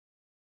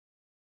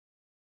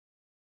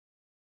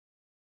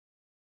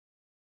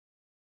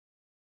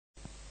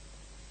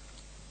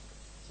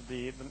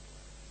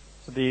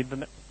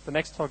the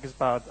next talk is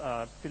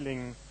about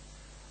building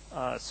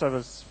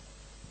service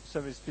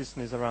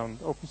business around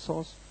open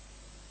source.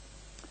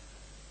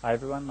 Hi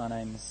everyone, my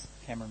name's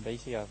Cameron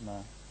Beattie. I'm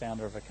the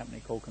founder of a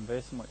company called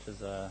Conversum, which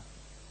is a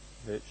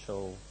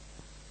virtual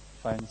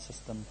phone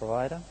system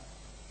provider.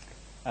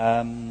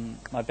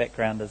 My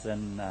background is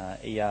in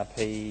ERP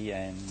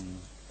and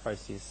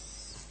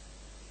process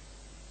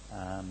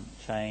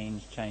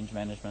change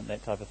management,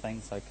 that type of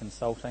thing, so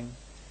consulting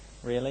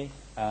really.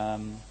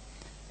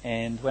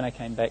 And when I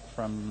came back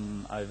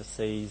from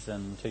overseas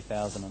in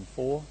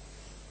 2004,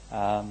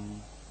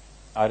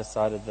 I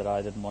decided that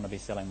I didn't want to be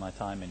selling my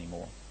time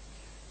anymore.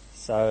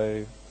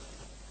 So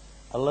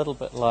a little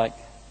bit like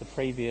the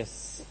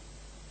previous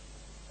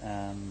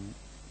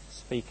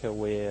speaker,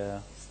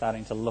 we're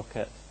starting to look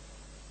at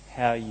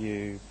how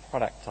you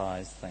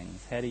productize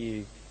things. How do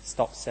you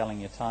stop selling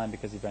your time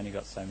because you've only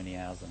got so many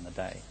hours in the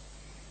day?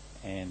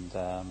 And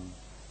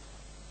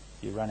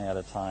you run out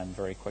of time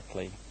very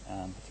quickly,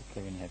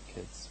 particularly when you have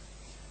kids.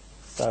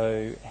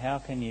 So how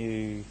can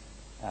you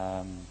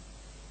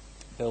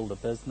build a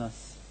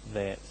business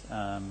that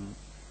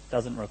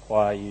doesn't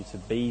require you to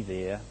be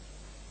there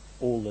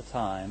all the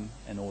time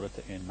in order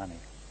to earn money?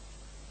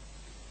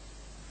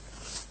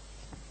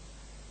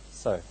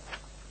 So,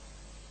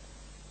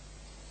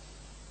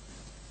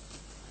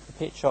 the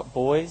Pet Shop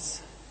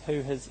Boys.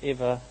 Who has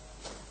ever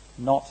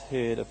not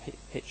heard a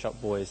Pet Shop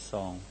Boys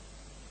song?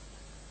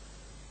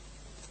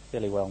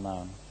 Fairly well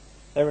known.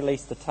 They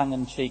released a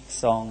tongue-in-cheek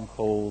song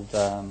called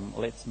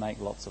Let's Make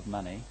Lots of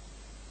Money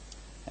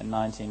in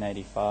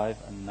 1985,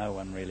 and no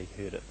one really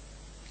heard it.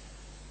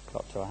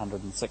 Got to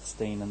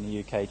 116 in the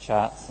UK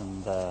charts,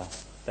 and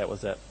that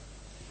was it.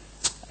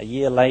 A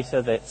year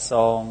later, that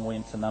song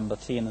went to number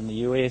 10 in the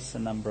US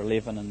and number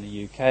 11 in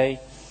the UK.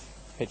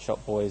 Pet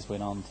Shop Boys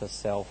went on to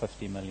sell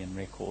 50 million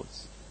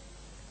records.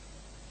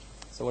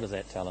 So what does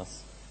that tell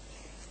us?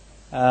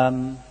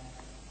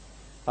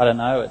 I don't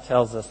know. It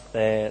tells us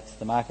that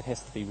the market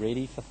has to be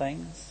ready for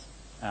things.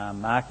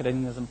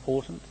 Marketing is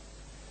important.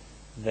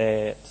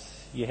 That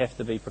you have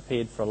to be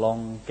prepared for a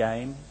long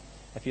game.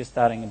 If you're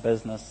starting a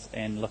business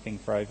and looking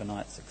for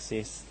overnight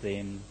success,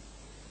 then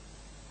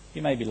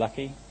you may be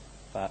lucky,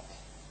 but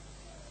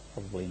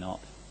probably not.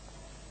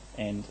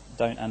 And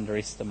don't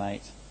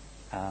underestimate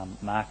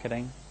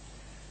marketing.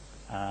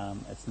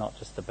 It's not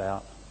just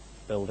about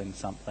building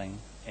something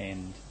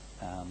and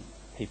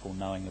people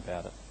knowing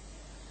about it.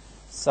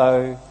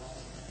 So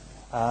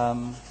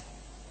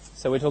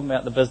we're talking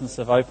about the business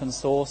of open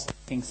source,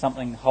 making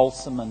something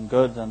wholesome and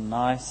good and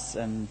nice,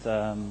 and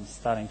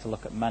starting to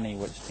look at money,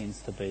 which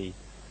tends to be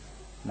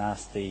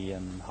nasty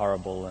and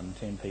horrible and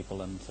turn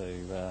people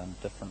into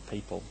different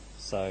people.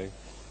 So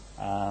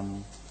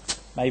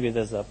maybe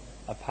there's a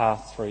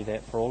path through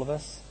that for all of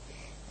us.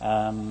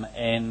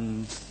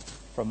 And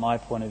from my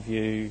point of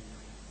view,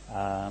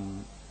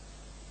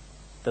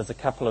 there's a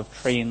couple of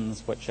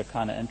trends which are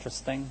kind of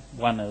interesting.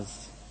 One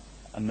is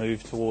a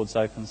move towards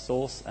open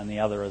source, and the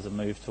other is a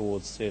move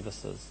towards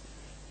services.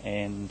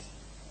 And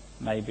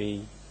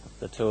maybe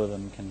the two of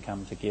them can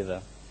come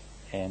together.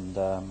 And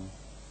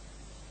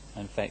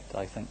in fact,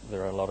 I think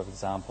there are a lot of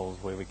examples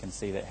where we can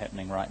see that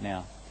happening right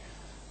now.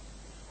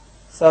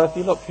 So if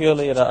you look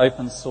purely at an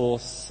open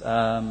source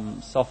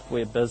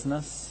software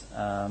business,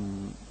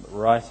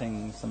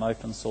 writing some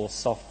open source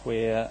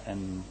software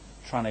and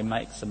trying to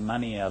make some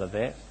money out of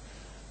that,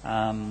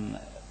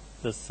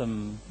 there's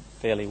some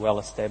fairly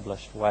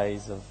well-established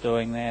ways of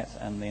doing that,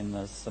 and then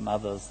there's some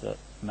others that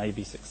may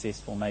be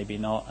successful, maybe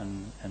not,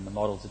 and the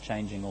models are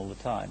changing all the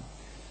time.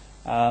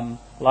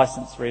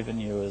 License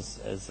revenue is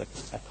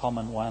a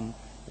common one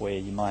where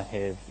you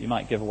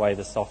might give away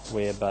the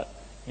software, but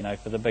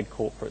for the big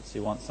corporates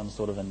who want some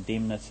sort of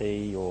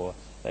indemnity, or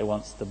they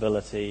want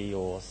stability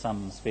or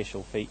some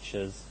special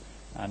features,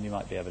 you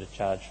might be able to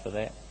charge for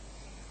that.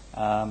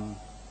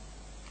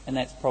 And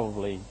that's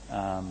probably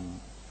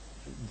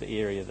the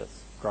area that's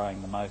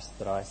growing the most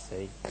that I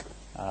see,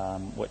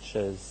 which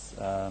is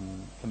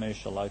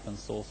commercial open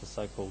source, or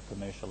so-called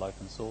commercial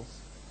open source.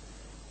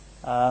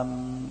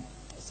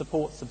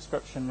 Support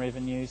subscription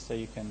revenue, so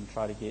you can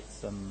try to get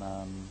some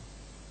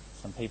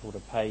people to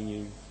pay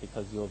you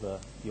because you're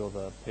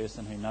the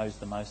person who knows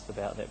the most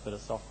about that bit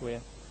of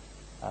software.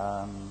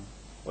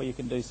 Or you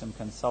can do some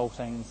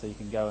consulting, so you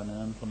can go in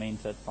and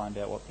implement it, find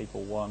out what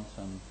people want,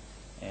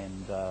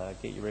 and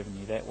get your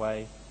revenue that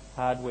way.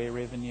 Hardware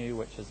revenue,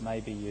 which is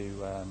maybe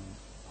you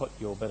put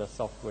your bit of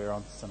software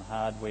onto some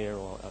hardware,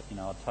 or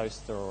a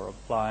toaster or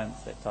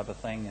appliance, that type of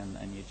thing,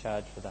 and you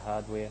charge for the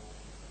hardware.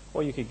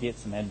 Or you could get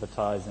some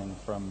advertising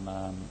from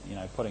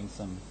putting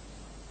some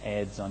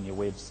ads on your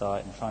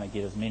website and trying to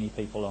get as many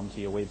people onto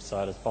your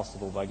website as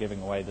possible by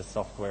giving away the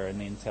software,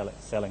 and then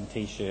selling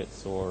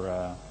T-shirts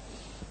or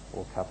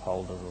cup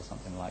holders or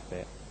something like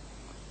that.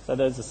 So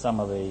those are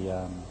some of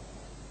the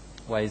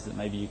ways that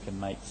maybe you can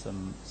make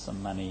some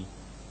money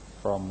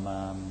from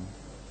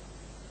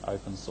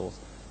open source.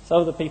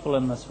 So the people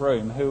in this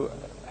room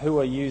who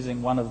are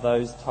using one of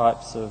those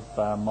types of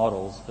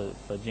models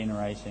for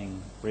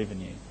generating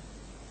revenue.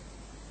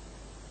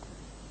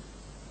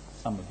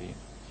 some of you.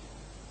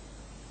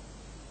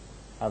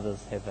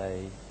 Others have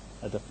a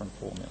different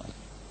formula.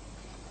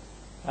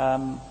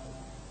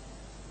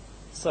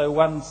 So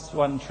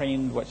one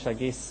trend which I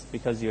guess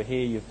because you're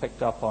here you've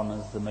picked up on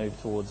is the move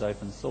towards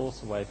open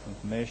source, away from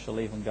commercial.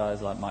 Even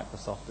guys like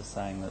Microsoft are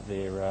saying that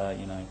they're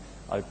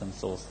open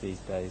source these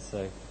days.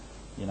 So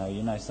you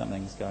know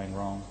something's going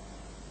wrong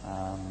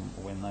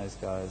when those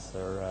guys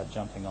are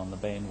jumping on the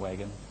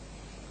bandwagon.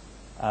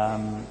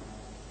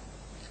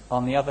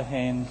 On the other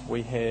hand,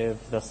 we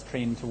have this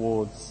trend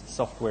towards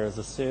software as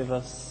a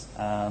service.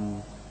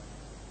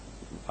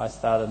 I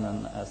started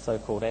in a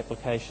so-called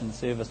application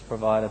service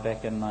provider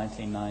back in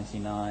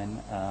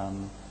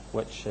 1999,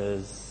 which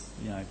is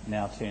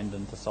now turned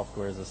into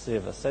software as a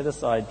service. So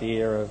this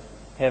idea of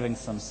having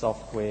some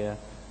software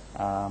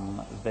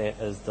that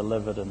is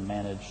delivered and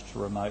managed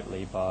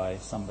remotely by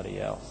somebody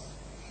else.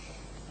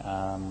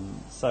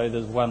 So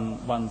there's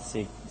one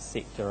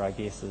sector, I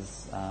guess,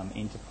 is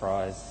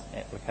enterprise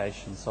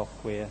application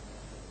software,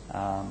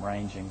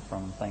 ranging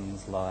from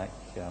things like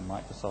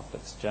Microsoft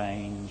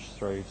Exchange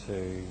through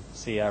to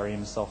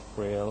CRM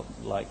software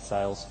like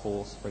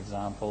Salesforce, for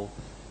example.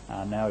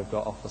 Now we've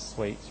got Office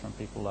suites from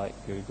people like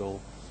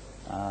Google,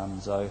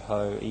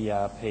 Zoho,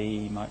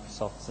 ERP,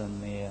 Microsoft's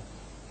in there,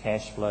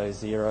 Cashflow,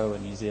 Xero, a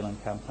New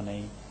Zealand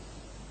company,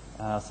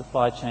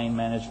 supply chain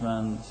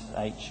management,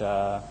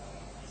 HR.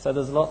 So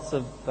there's lots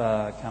of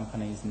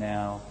companies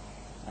now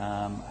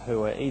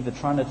who are either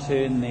trying to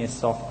turn their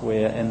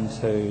software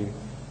into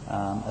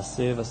a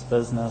service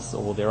business,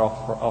 or they're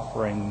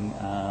offering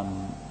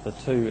the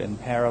two in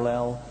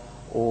parallel,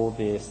 or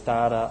they're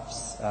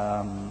startups.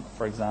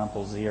 For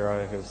example,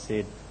 Xero have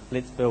said,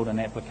 let's build an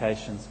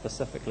application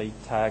specifically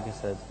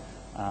targeted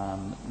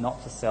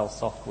not to sell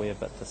software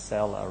but to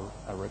sell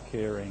a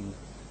recurring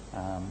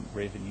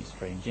revenue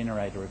stream,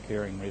 generate a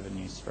recurring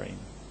revenue stream.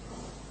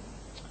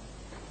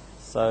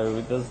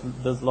 So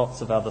there's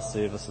lots of other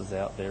services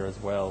out there as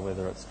well,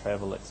 whether it's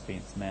travel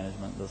expense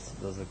management.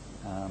 There's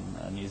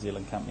a New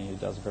Zealand company who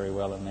does very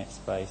well in that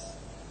space,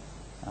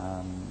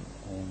 and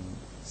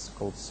it's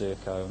called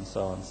Serco and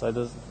so on. So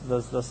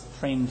there's this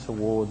trend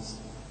towards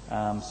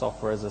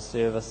software as a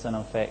service, and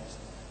in fact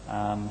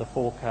the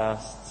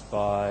forecasts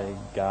by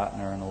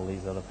Gartner and all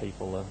these other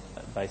people are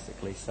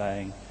basically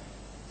saying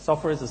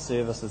software as a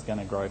service is going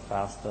to grow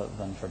faster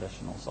than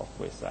traditional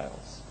software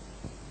sales.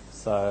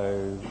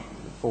 So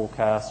the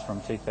forecast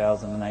from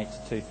 2008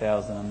 to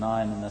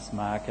 2009 in this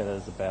market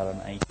is about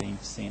an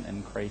 18%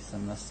 increase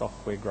in this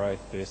software growth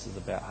versus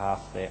about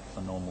half that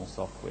for normal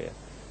software.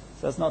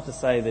 So it's not to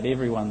say that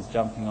everyone's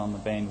jumping on the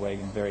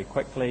bandwagon very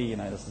quickly.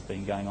 This has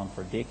been going on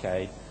for a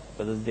decade,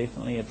 but there's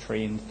definitely a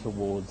trend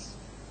towards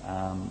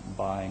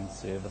buying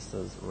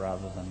services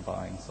rather than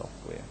buying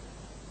software.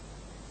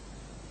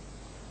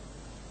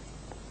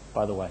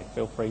 By the way,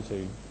 feel free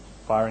to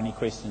fire any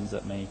questions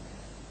at me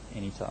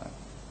anytime.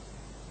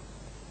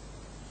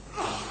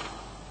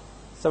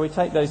 So we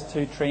take those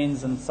two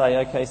trends and say,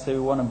 okay, so we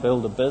want to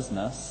build a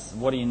business.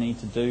 What do you need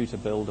to do to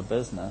build a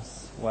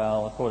business?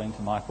 Well, according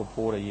to Michael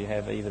Porter, you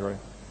have either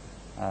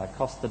a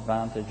cost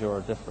advantage or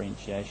a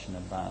differentiation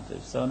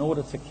advantage. So in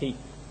order to keep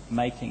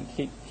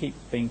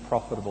being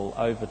profitable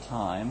over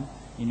time,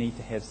 you need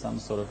to have some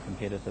sort of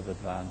competitive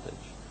advantage.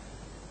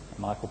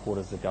 Michael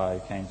Porter's the guy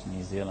who came to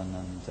New Zealand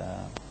and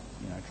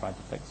tried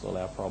to fix all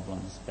our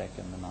problems back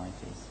in the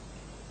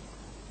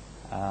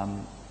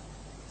 90s.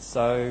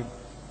 So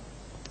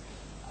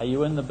are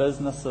you in the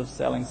business of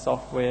selling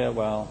software?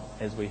 Well,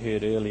 as we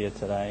heard earlier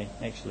today,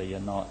 actually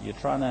you're not. You're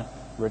trying to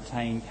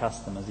retain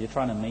customers. You're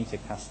trying to meet a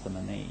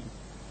customer need.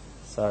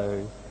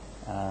 So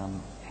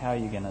how are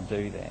you going to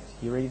do that?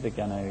 You're either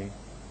going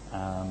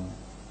to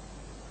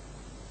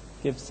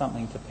give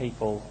something to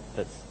people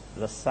that's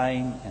the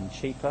same and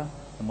cheaper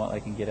than what they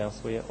can get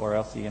elsewhere, or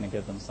else you're going to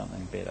give them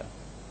something better.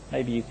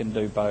 Maybe you can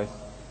do both,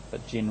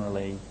 but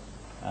generally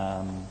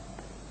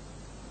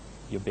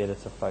you're better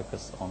to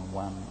focus on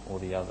one or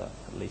the other.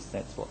 At least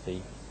that's what the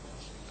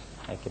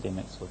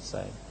academics would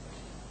say.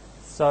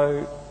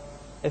 So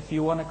if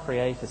you want to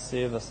create a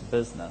service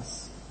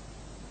business,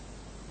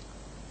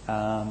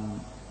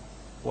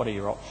 what are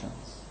your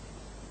options?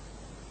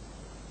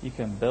 You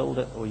can build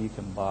it or you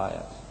can buy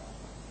it.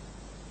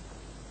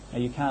 Now,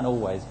 you can't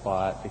always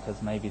buy it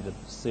because maybe the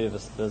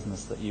service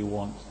business that you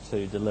want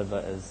to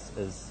deliver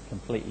is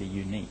completely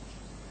unique.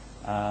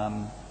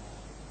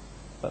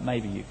 But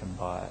maybe you can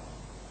buy it.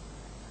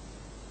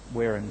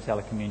 We're in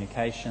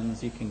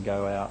telecommunications. You can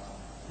go out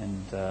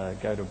and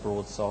go to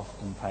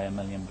BroadSoft and pay $1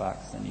 million,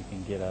 and you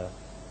can get a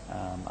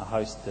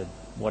hosted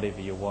whatever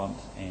you want,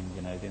 and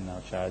then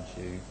they'll charge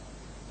you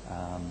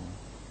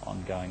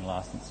ongoing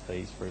license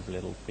fees for every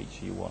little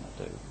feature you want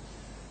to do.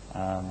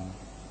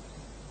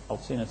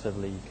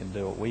 Alternatively, you can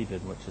do what we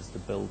did, which is to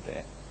build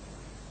that.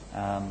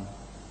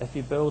 If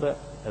you build it,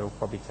 it'll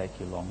probably take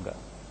you longer,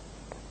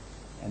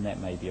 and that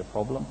may be a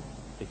problem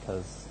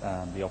because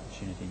the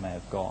opportunity may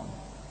have gone.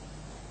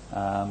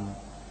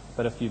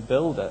 But if you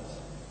build it,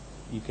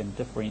 you can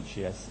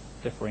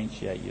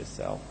differentiate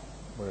yourself,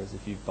 whereas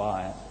if you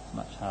buy it, it's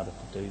much harder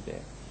to do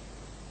that.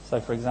 So,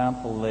 for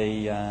example,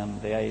 the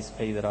ASP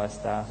that I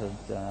started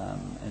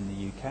in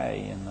the UK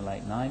in the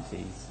late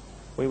 90s,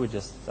 we were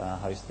just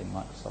hosting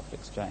Microsoft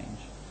Exchange,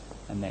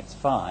 and that's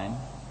fine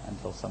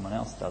until someone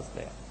else does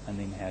that. And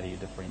then how do you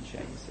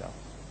differentiate yourself?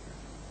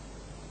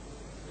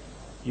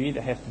 You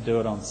either have to do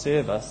it on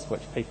service,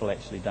 which people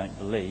actually don't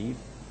believe.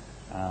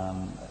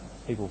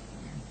 People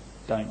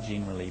don't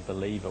generally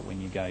believe it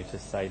when you go to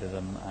say to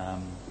them,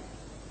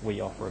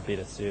 we offer a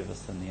better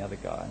service than the other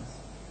guys.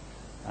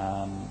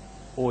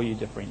 Or you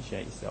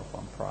differentiate yourself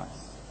on price.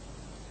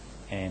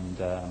 And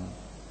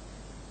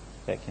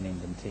that can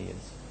end in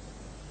tears.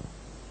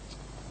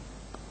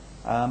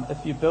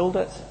 If you build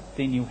it,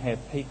 then you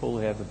have people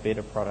who have a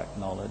better product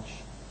knowledge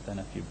than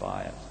if you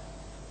buy it.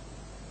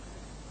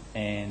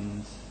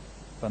 And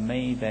for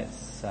me,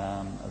 that's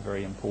a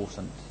very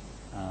important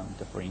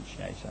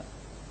differentiator,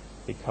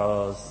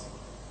 because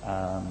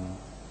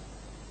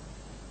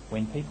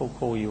when people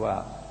call you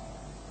up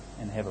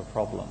and have a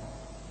problem,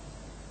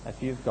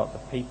 if you've got the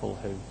people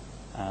who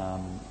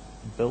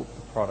built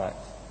the product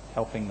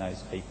helping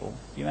those people,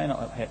 you may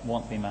not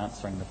want them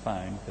answering the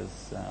phone,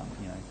 because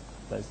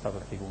those type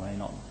of people may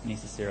not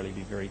necessarily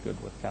be very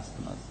good with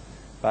customers.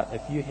 But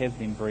if you have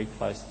them very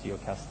close to your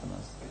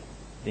customers,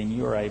 then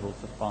you're able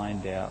to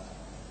find out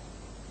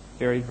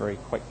very, very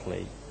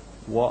quickly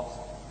what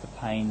the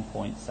pain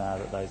points are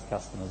that those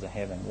customers are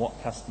having,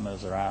 what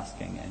customers are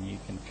asking, and you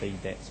can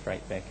feed that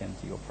straight back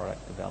into your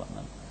product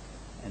development.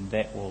 And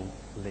that will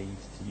lead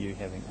to you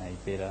having a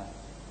better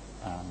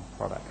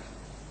product.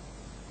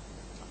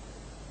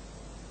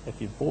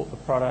 If you've bought the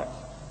product,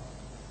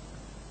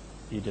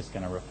 you're just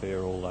going to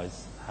refer all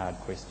those hard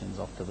questions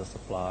off to the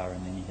supplier,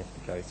 and then you have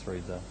to go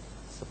through the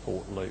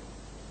support loop.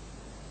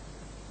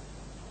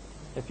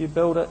 If you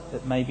build it,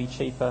 it may be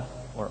cheaper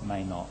or it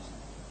may not.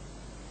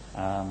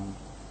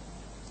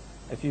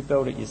 If you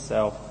build it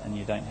yourself and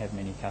you don't have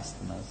many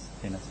customers,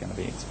 then it's going to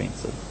be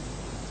expensive.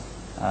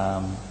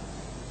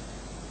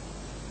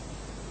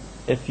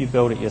 If you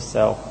build it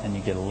yourself and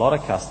you get a lot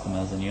of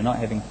customers and you're not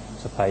having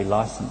to pay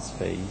license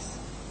fees,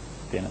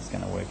 then it's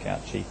going to work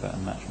out cheaper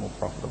and much more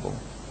profitable.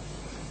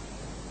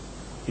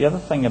 The other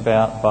thing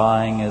about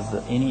buying is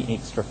that any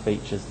extra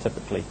features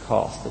typically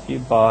cost. If you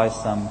buy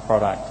some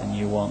product and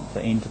you want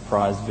the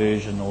enterprise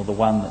version, or the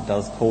one that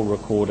does call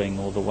recording,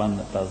 or the one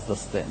that does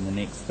this, that and the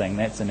next thing,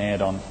 that's an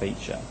add-on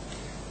feature.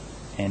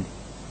 And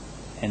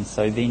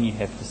so then you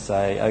have to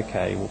say,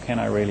 okay, well, can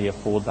I really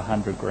afford the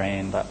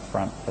 $100,000 up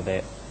front for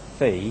that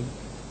fee,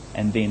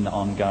 and then the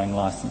ongoing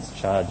license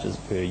charges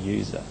per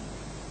user?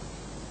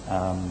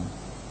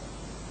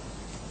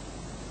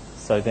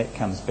 So that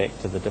comes back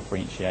to the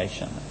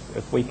differentiation.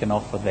 If we can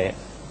offer that,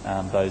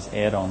 those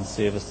add-on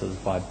services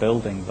by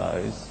building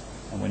those,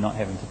 and we're not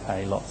having to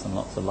pay lots and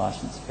lots of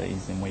license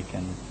fees, then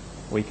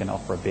we can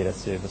offer a better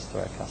service to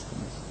our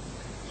customers.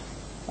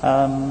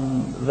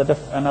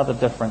 Another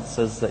difference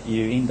is that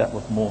you end up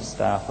with more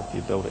staff if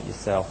you build it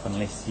yourself,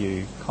 unless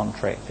you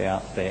contract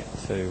out that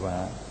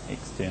to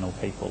external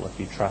people, if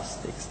you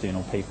trust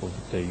external people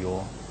to do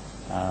your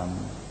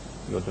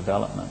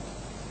development.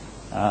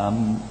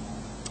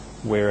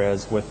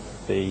 Whereas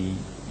with the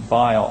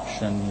buy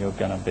option, you're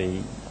going to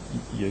be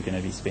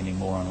spending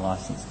more on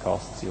license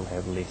costs. You'll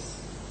have less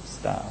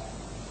staff,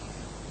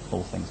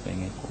 all things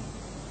being equal.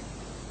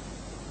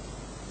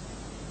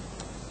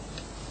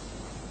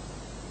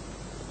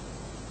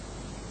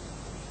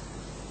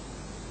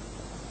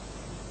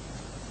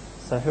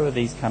 So who are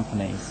these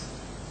companies?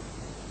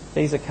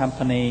 These are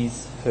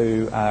companies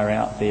who are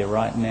out there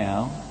right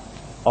now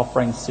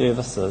offering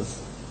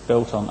services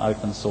built on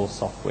open source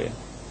software.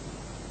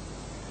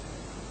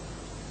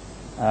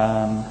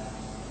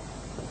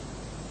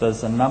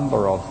 There's a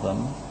number of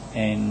them,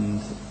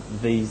 and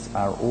these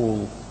are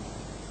all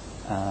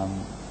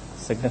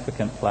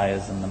significant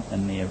players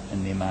in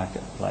their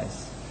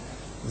marketplace.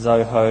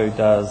 Zoho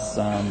does.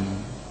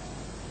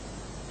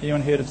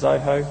 Anyone heard of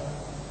Zoho?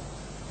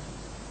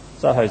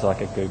 Zoho's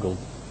like a Google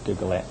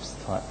Apps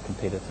type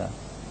competitor,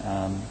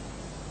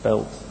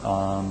 built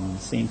on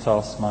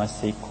CentOS,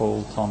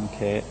 MySQL,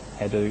 Tomcat,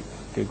 Hadoop,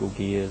 Google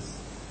Gears.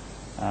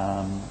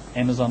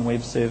 Amazon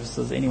Web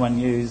Services. Anyone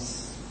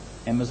use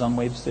Amazon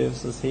Web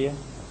Services here?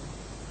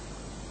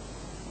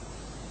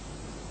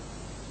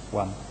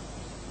 One.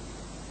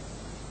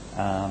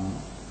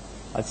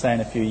 I'd say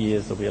in a few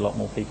years there'll be a lot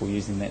more people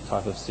using that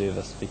type of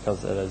service,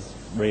 because it is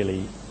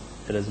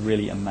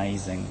really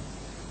amazing.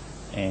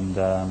 And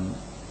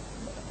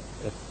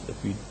if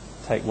you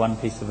take one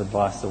piece of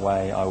advice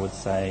away, I would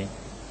say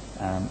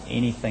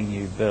anything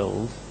you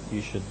build,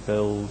 you should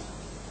build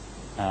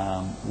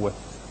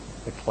with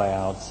the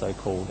cloud,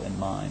 so-called, in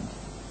mind.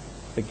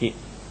 Forget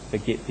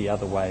the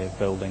other way of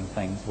building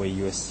things, where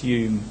you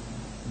assume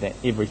that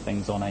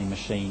everything's on a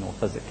machine or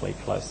physically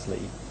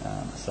closely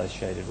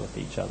associated with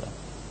each other.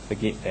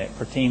 Forget that.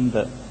 Pretend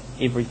that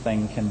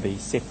everything can be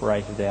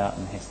separated out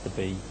and has to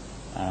be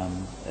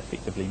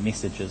effectively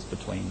messages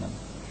between them.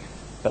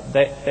 But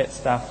that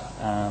stuff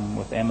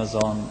with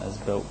Amazon is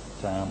built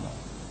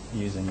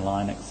using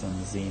Linux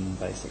and Zen,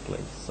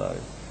 basically. So,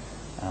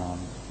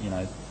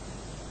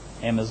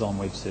 Amazon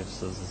Web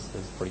Services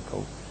is pretty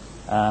cool.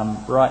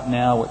 Right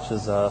Now, which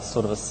is a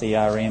sort of a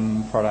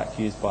CRM product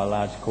used by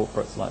large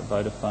corporates like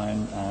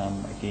Vodafone,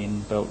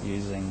 again built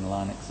using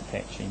Linux,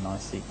 Apache,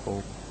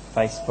 MySQL.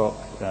 Facebook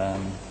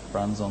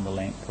runs on the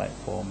LAMP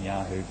platform,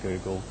 Yahoo,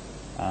 Google,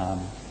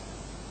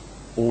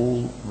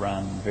 all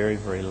run very,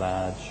 very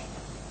large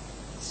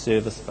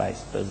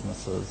service-based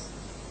businesses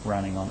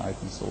running on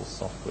open source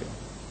software.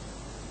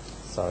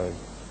 So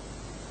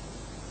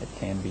it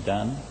can be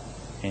done,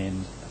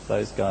 and if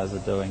those guys are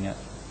doing it,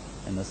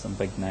 and there's some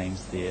big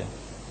names there,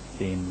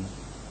 then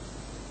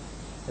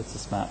it's a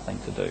smart thing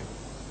to do.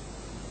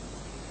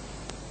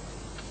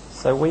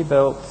 So we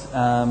built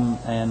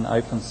an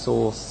open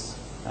source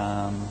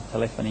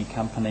telephony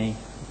company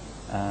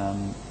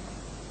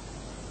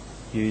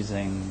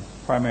using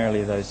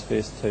primarily those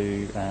first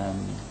two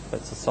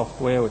bits of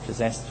software, which is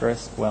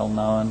Asterisk, well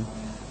known.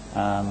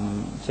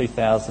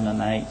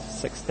 2008,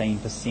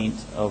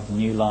 16% of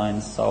new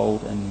lines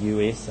sold in the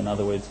US. In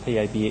other words,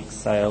 PABX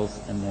sales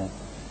in the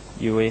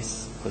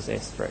US was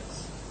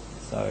Asterisk.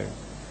 So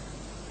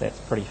that's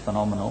pretty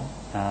phenomenal,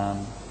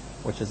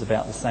 which is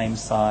about the same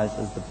size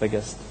as the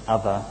biggest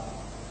other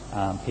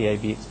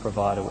PABX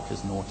provider, which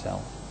is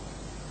Nortel.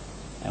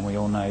 And we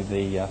all know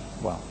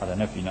well, I don't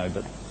know if you know,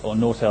 but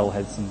Nortel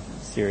had some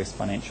serious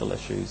financial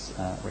issues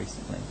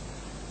recently.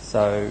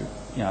 So,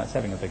 it's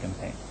having a big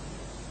impact.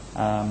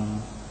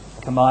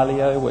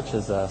 Camilio, which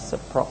is a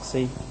SIP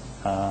proxy,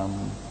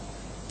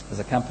 is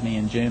a company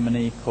in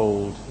Germany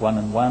called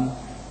 1&1.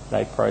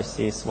 They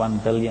process 1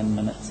 billion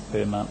minutes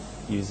per month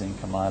using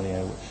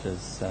Camilio, which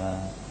is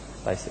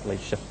basically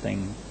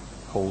shifting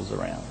calls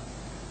around.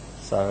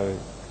 So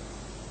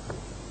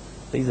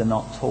these are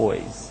not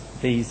toys.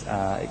 These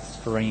are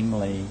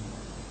extremely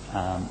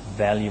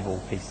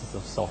valuable pieces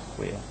of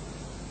software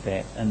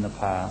that in the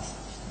past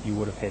you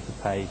would have had to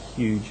pay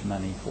huge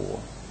money for,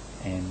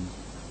 and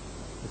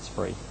it's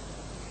free.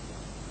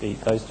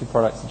 Those two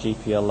products are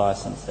GPL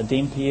licensed.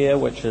 Adempier,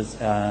 which is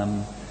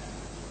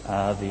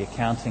the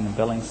accounting and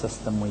billing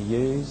system we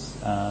use,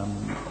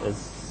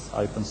 is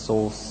open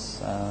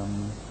source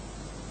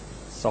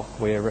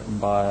software written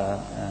by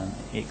an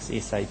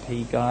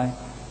ex-SAP guy.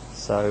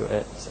 So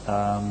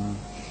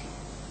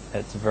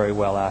it's very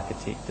well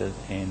architected,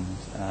 and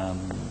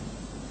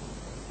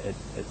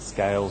it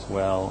scales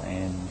well,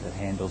 and it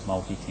handles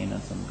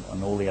multi-tenant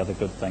and all the other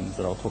good things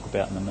that I'll talk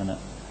about in a minute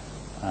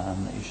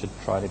that you should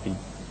try to be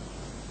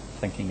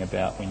thinking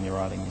about when you're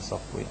writing your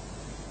software.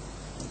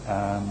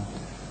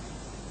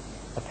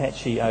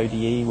 Apache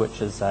ODE,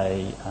 which is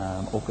a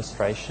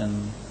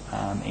orchestration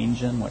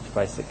engine, which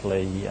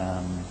basically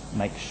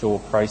makes sure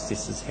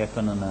processes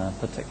happen in a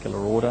particular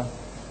order.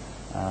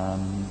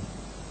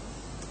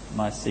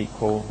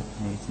 MySQL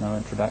needs no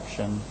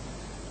introduction,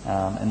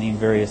 and then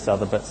various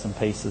other bits and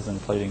pieces,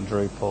 including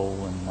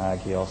Drupal and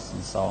Argios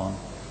and so on.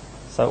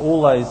 So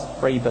all those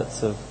free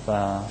bits of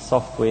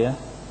software,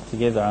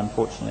 together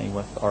unfortunately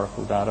with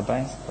Oracle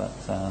database, but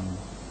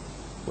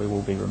we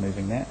will be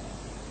removing that,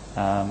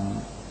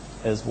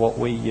 is what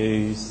we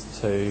use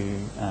to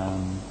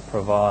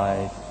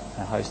provide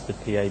a hosted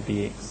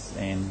PABX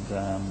and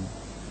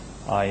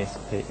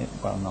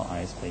ISP, well not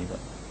ISP, but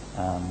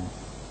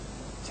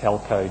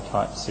telco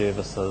type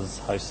services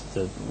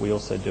hosted. We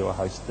also do a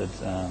hosted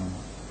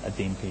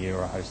Adempier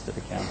or a hosted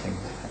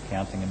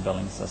accounting and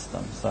billing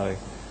system. So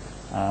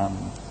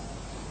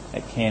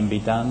it can be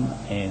done,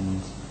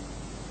 and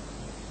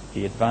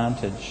the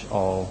advantage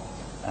of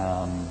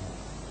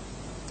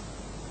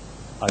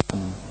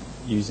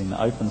using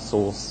the open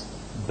source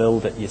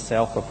build it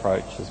yourself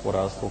approach is what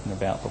I was talking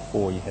about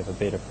before. You have a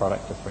better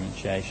product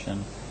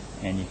differentiation,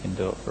 and you can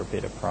do it for a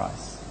better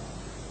price.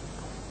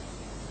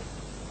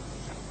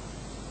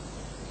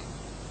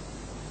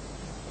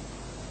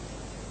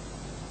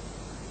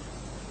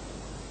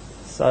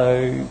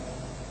 So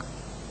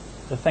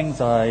the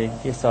things I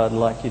guess I'd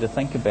like you to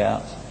think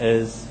about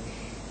is,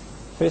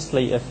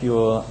 firstly, if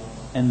you're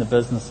in the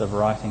business of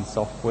writing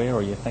software,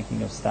 or you're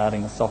thinking of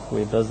starting a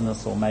software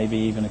business, or maybe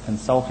even a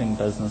consulting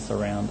business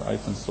around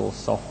open source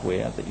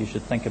software, that you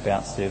should think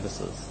about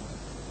services.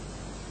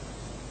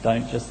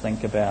 Don't just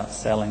think about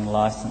selling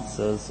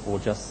licenses or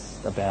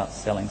just about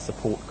selling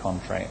support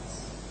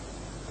contracts.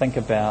 Think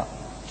about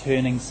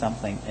turning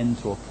something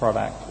into a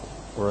product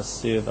or a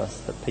service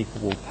that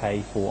people will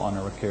pay for on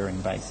a recurring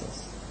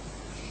basis.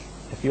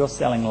 If you're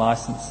selling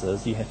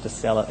licenses, you have to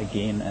sell it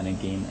again and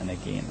again and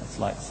again. It's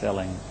like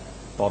selling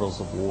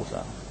bottles of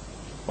water.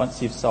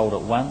 Once you've sold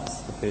it once,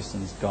 the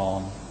person's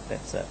gone,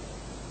 that's it.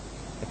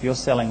 If you're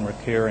selling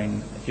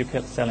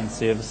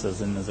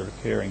services, and there's a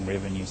recurring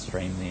revenue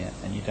stream there,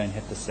 and you don't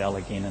have to sell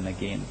again and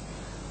again.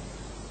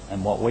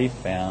 And what I've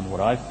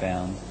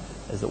found,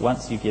 is that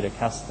once you get a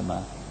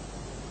customer,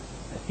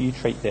 if you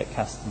treat that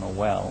customer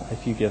well,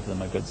 if you give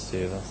them a good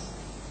service,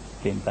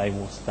 then they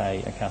will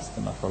stay a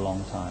customer for a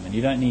long time. And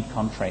you don't need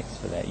contracts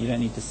for that. You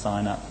don't need to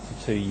sign up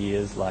for 2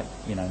 years like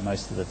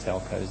most of the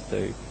telcos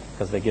do,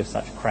 because they give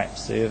such crap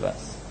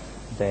service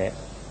that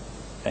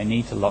they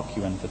need to lock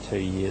you in for 2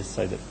 years,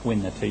 so that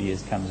when the 2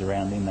 years comes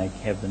around, then they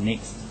have the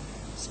next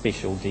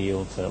special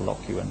deal to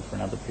lock you in for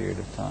another period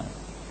of time,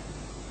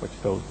 which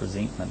builds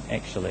resentment.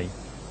 Actually,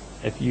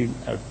 if you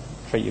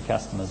treat your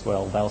customers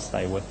well, they'll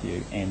stay with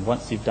you, and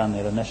once you've done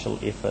that initial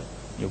effort,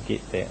 you'll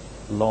get that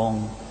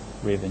long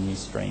revenue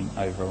stream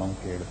over a long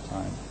period of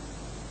time.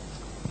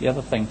 The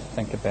other thing to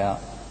think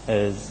about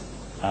is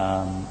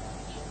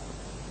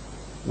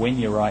when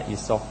you write your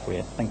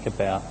software, think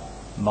about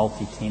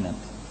multi-tenant.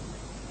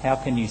 How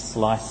can you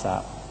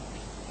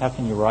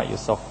write your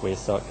software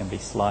so it can be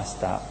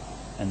sliced up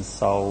and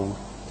sold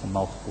to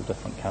multiple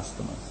different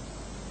customers?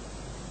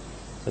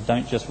 So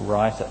don't just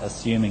write it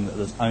assuming that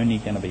there's only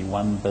going to be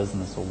one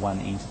business or one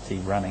entity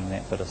running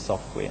that bit of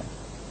software.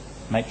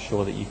 Make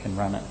sure that you can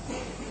run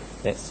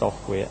that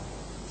software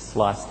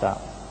sliced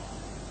up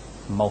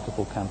to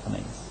multiple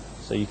companies.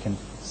 So you can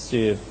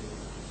serve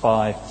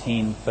 5,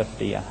 10,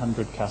 50,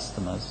 100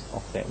 customers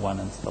off that one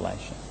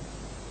installation.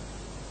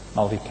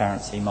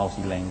 Multi-currency,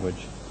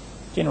 multi-language.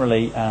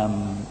 Generally,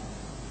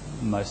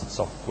 most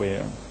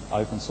software,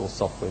 open source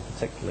software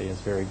particularly, is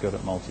very good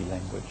at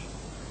multi-language,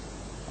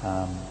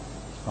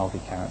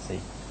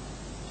 multi-currency.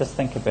 Just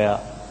think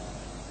about,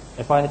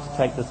 if I had to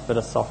take this bit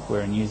of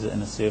software and use it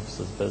in a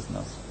services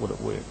business, would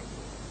it work?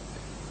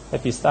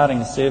 If you're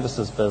starting a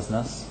services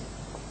business,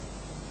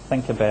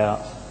 think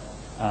about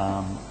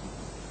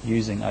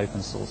using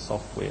open source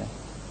software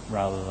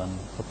rather than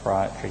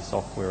proprietary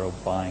software or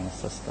buying a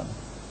system.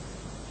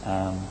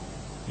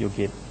 You'll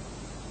get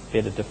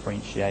better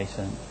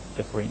differentiation,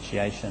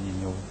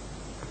 and you'll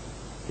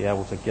be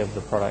able to give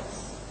the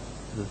products,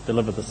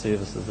 deliver the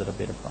services at a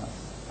better price,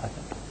 I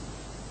think.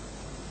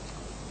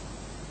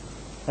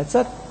 That's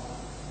it.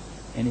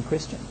 Any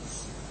questions?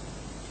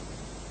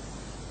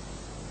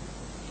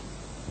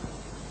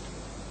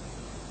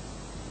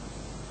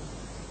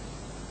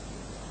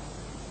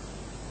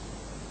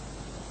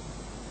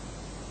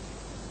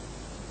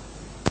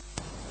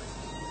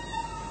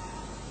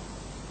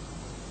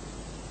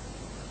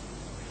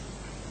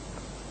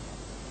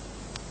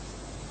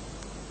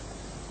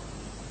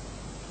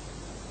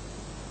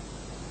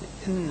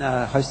 In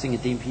hosting a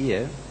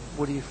DMPR,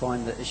 what do you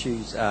find the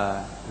issues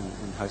are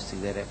in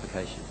hosting that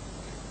application?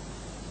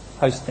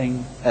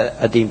 Hosting?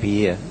 A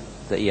DMPR,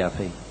 the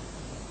ERP.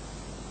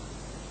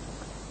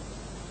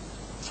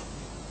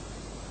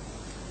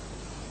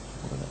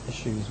 What are the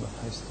issues with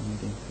hosting a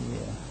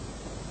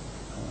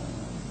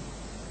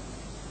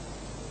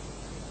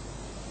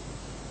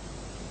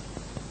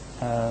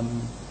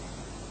DMPR?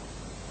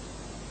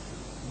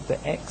 The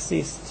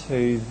access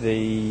to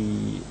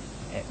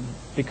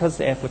because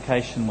the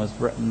application was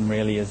written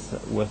really as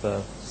with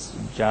a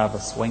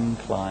Java Swing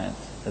client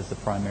as the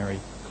primary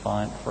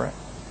client for it,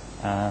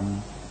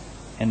 and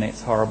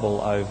that's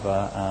horrible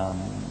over,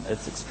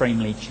 it's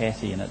extremely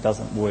chatty and it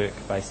doesn't work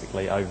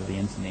basically over the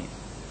internet.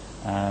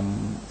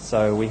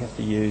 So we have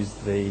to use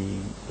the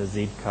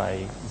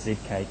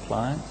ZK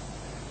client,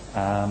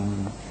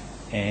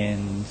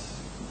 and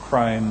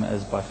Chrome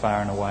is by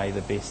far and away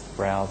the best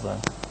browser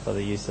for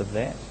the use of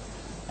that.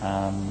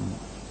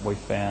 We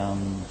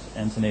found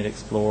Internet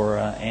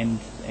Explorer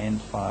and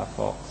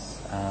Firefox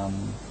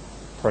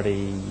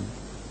pretty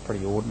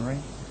ordinary.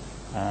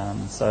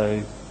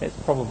 So that's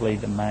probably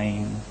the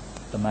main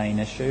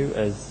issue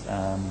is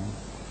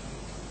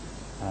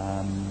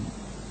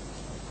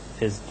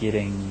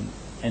getting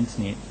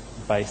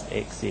internet-based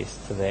access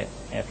to that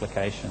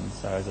application.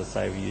 So as I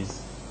say, we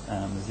use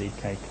the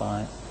ZK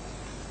client.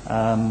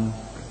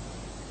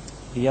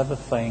 The other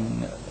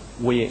thing,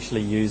 we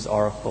actually use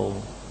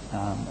Oracle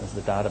as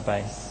the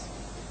database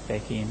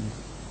backend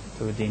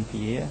to a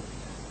DMPR,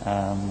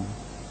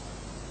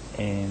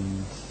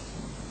 and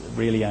it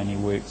really only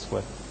works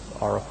with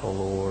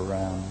Oracle or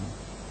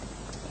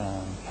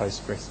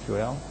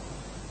PostgreSQL.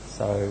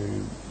 So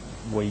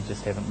we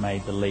just haven't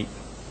made the leap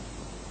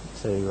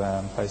to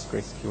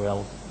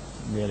PostgreSQL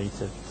really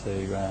to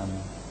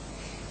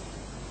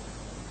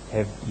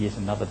have yet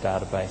another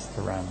database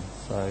to run.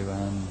 So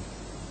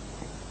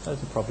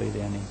those are probably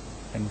the only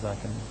things I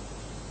can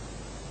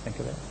think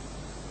of it.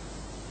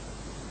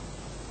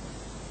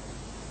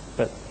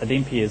 But a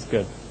DMPR is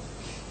good.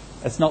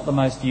 It's not the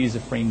most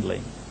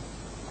user-friendly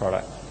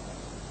product,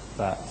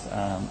 but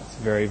it's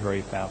very,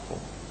 very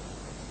powerful.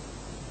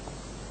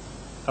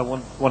 I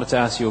wanted to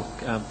ask your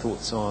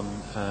thoughts on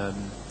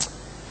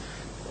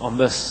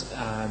this,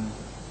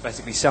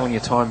 basically selling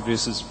your time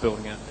versus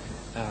building up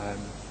a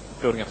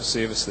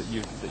service that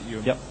you're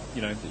Yep. that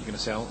you're going to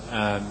sell.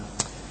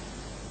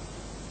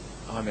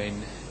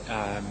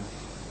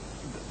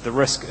 The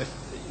risk,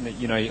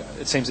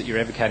 it seems that you're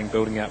advocating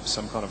building up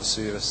some kind of a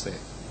service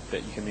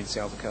that you can then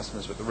sell to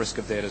customers, but the risk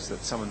of that is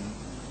that someone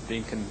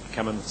then can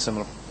come in with a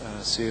similar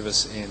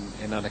service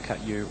and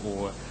undercut you,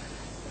 or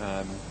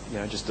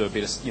just do a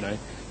better,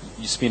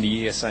 you spend a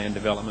year, say, in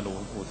development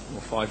or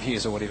 5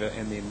 years or whatever,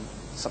 and then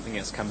something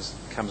else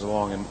comes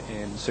along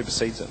and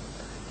supersedes it.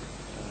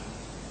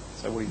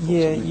 So what are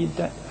your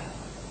thoughts?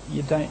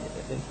 You don't.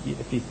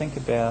 If you think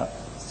about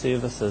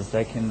services,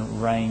 they can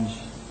range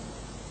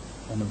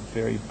in a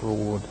very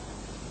broad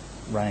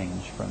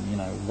range from,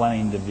 one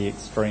end of the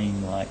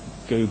extreme like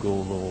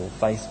Google or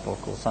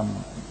Facebook or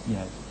some,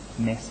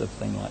 massive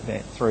thing like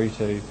that, through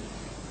to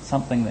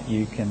something that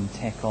you can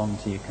tack on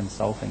to your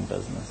consulting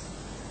business.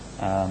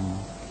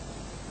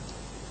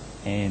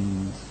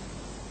 And,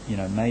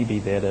 maybe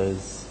that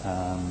is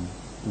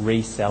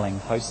reselling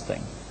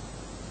hosting,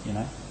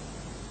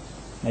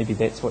 Maybe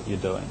that's what you're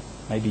doing.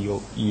 Maybe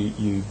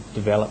you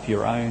develop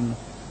your own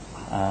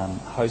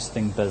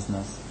hosting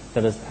business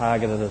that is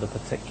targeted at a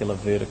particular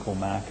vertical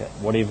market,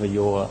 whatever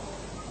your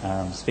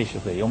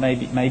specialty. Or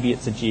maybe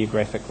it's a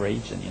geographic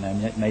region,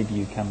 Maybe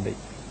you can be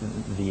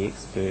the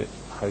expert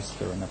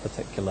hoster in a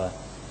particular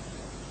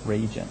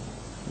region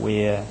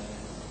where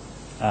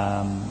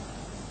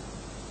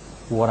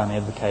what I'm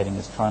advocating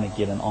is trying to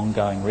get an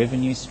ongoing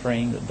revenue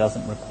stream that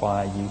doesn't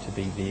require you to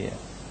be there.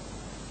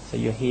 So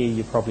you're here,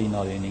 you're probably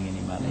not earning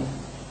any money.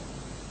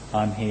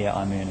 I'm here,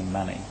 I'm earning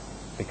money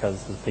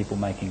because there's people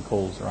making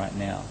calls right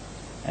now.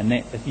 And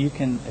that if you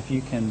can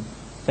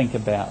think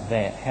about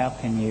that, how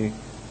can you,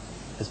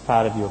 as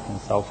part of your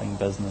consulting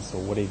business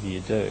or whatever you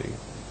do,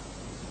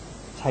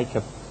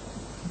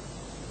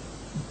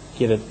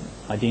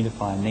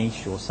 identify a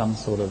niche or some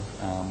sort of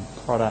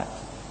product.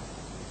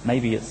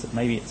 Maybe it's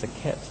a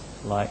kit,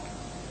 like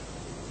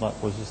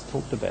was just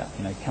talked about.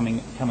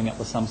 Coming up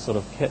with some sort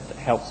of kit that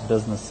helps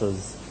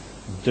businesses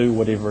do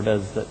whatever it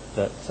is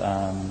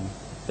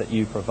that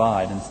you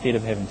provide. Instead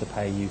of having to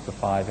pay you for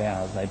 5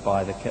 hours, they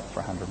buy the kit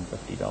for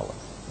 $150 or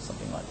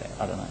something like that.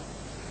 I don't know.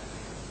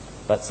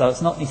 But so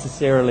it's not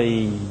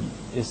necessarily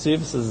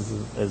services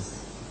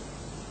is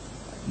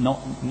not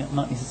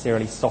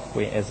necessarily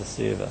software as a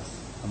service.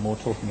 I'm more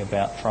talking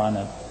about trying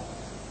to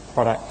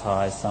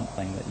productize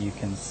something that you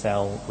can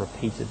sell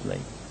repeatedly.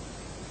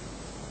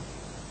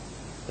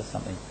 Just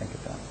something to think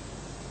about.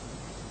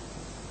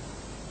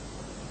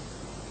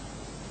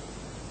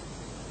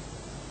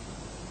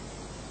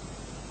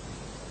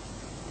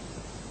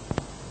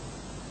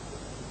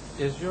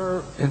 Is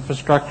your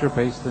infrastructure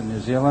based in New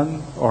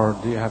Zealand, or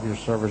do you have your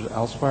servers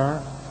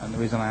elsewhere? And the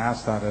reason I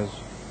ask that is,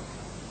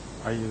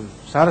 are you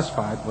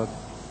satisfied with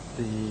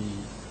the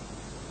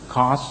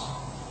costs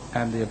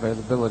and the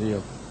availability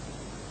of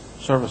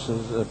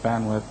services,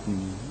 bandwidth,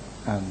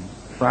 and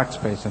rack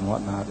space and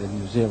whatnot in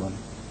New Zealand?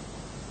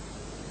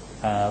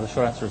 The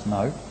short answer is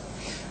no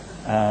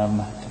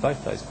to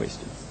both those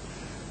questions.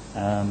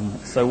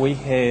 So we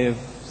have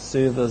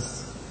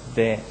servers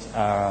that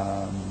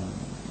are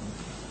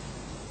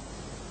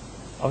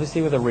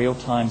obviously with a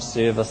real-time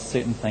service,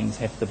 certain things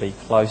have to be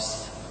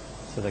close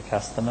to the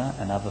customer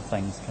and other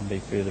things can be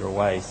further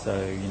away.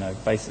 So,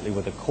 basically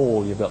with a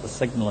call, you've got the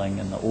signaling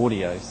and the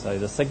audio. So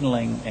the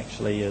signaling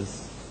actually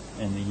is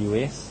in the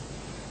US,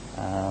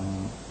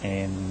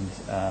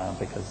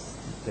 because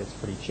that's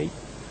pretty cheap.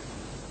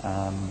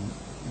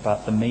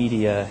 But the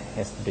media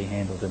has to be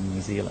handled in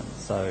New Zealand.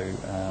 So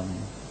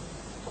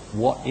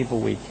whatever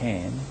we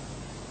can,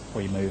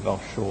 we move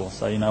offshore.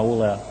 So,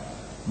 all our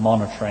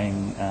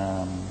monitoring,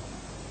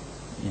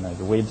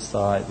 the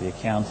website, the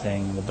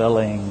accounting, the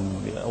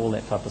billing, all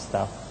that type of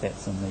stuff,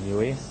 that's in the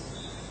US.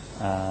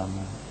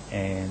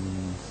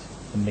 And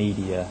the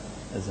media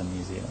is in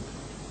New Zealand.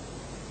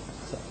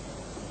 So.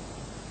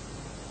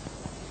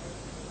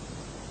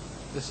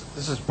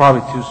 This is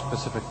probably too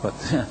specific, but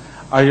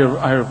are your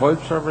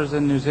VoIP servers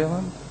in New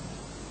Zealand?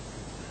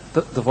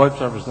 The VoIP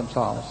servers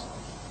themselves?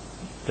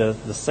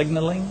 The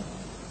signaling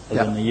is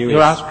in the US.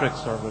 Your Asterisk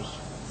servers.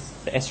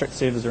 The Asterisk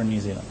servers are in New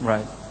Zealand.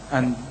 Right.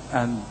 And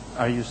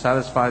are you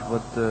satisfied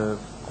with the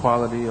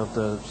quality of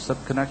the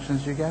SIP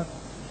connections you get?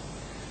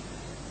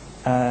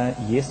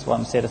 Yes, well,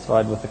 I'm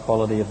satisfied with the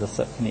quality of the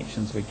SIP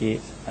connections we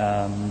get.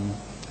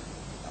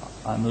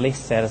 I'm less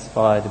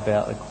satisfied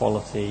about the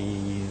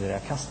quality that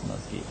our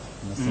customers get,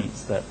 in the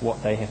sense that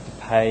what they have to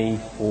pay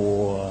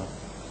for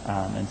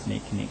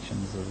internet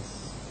connections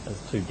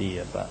is too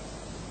dear. But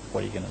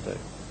what are you going to do?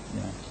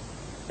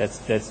 That's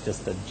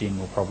just a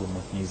general problem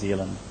with New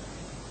Zealand.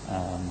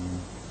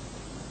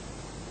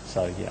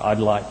 So yeah, I'd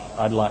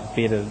like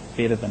better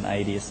than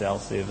ADSL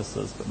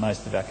services, but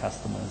most of our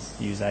customers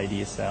use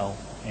ADSL,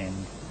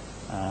 and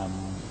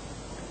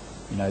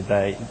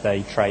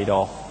they trade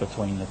off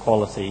between the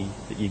quality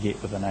that you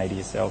get with an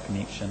ADSL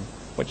connection,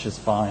 which is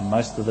fine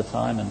most of the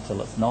time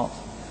until it's not,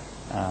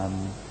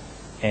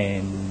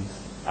 and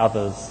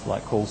others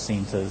like call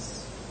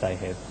centres, they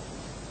have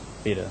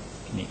better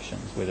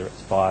connections, whether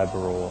it's fibre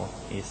or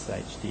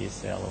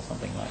SHDSL or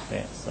something like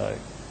that. So.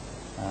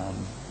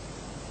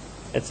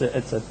 It's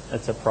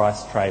a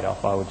price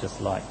trade-off. I would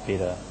just like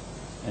better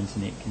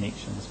internet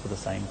connections for the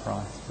same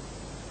price.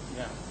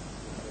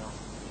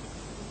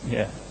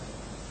 Yeah.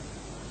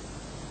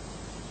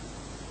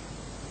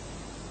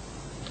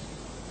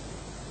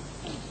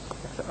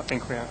 I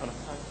think we are out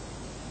of time.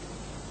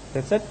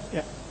 That's it?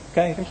 Yeah.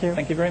 Okay. Thank you.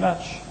 Thank you very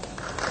much.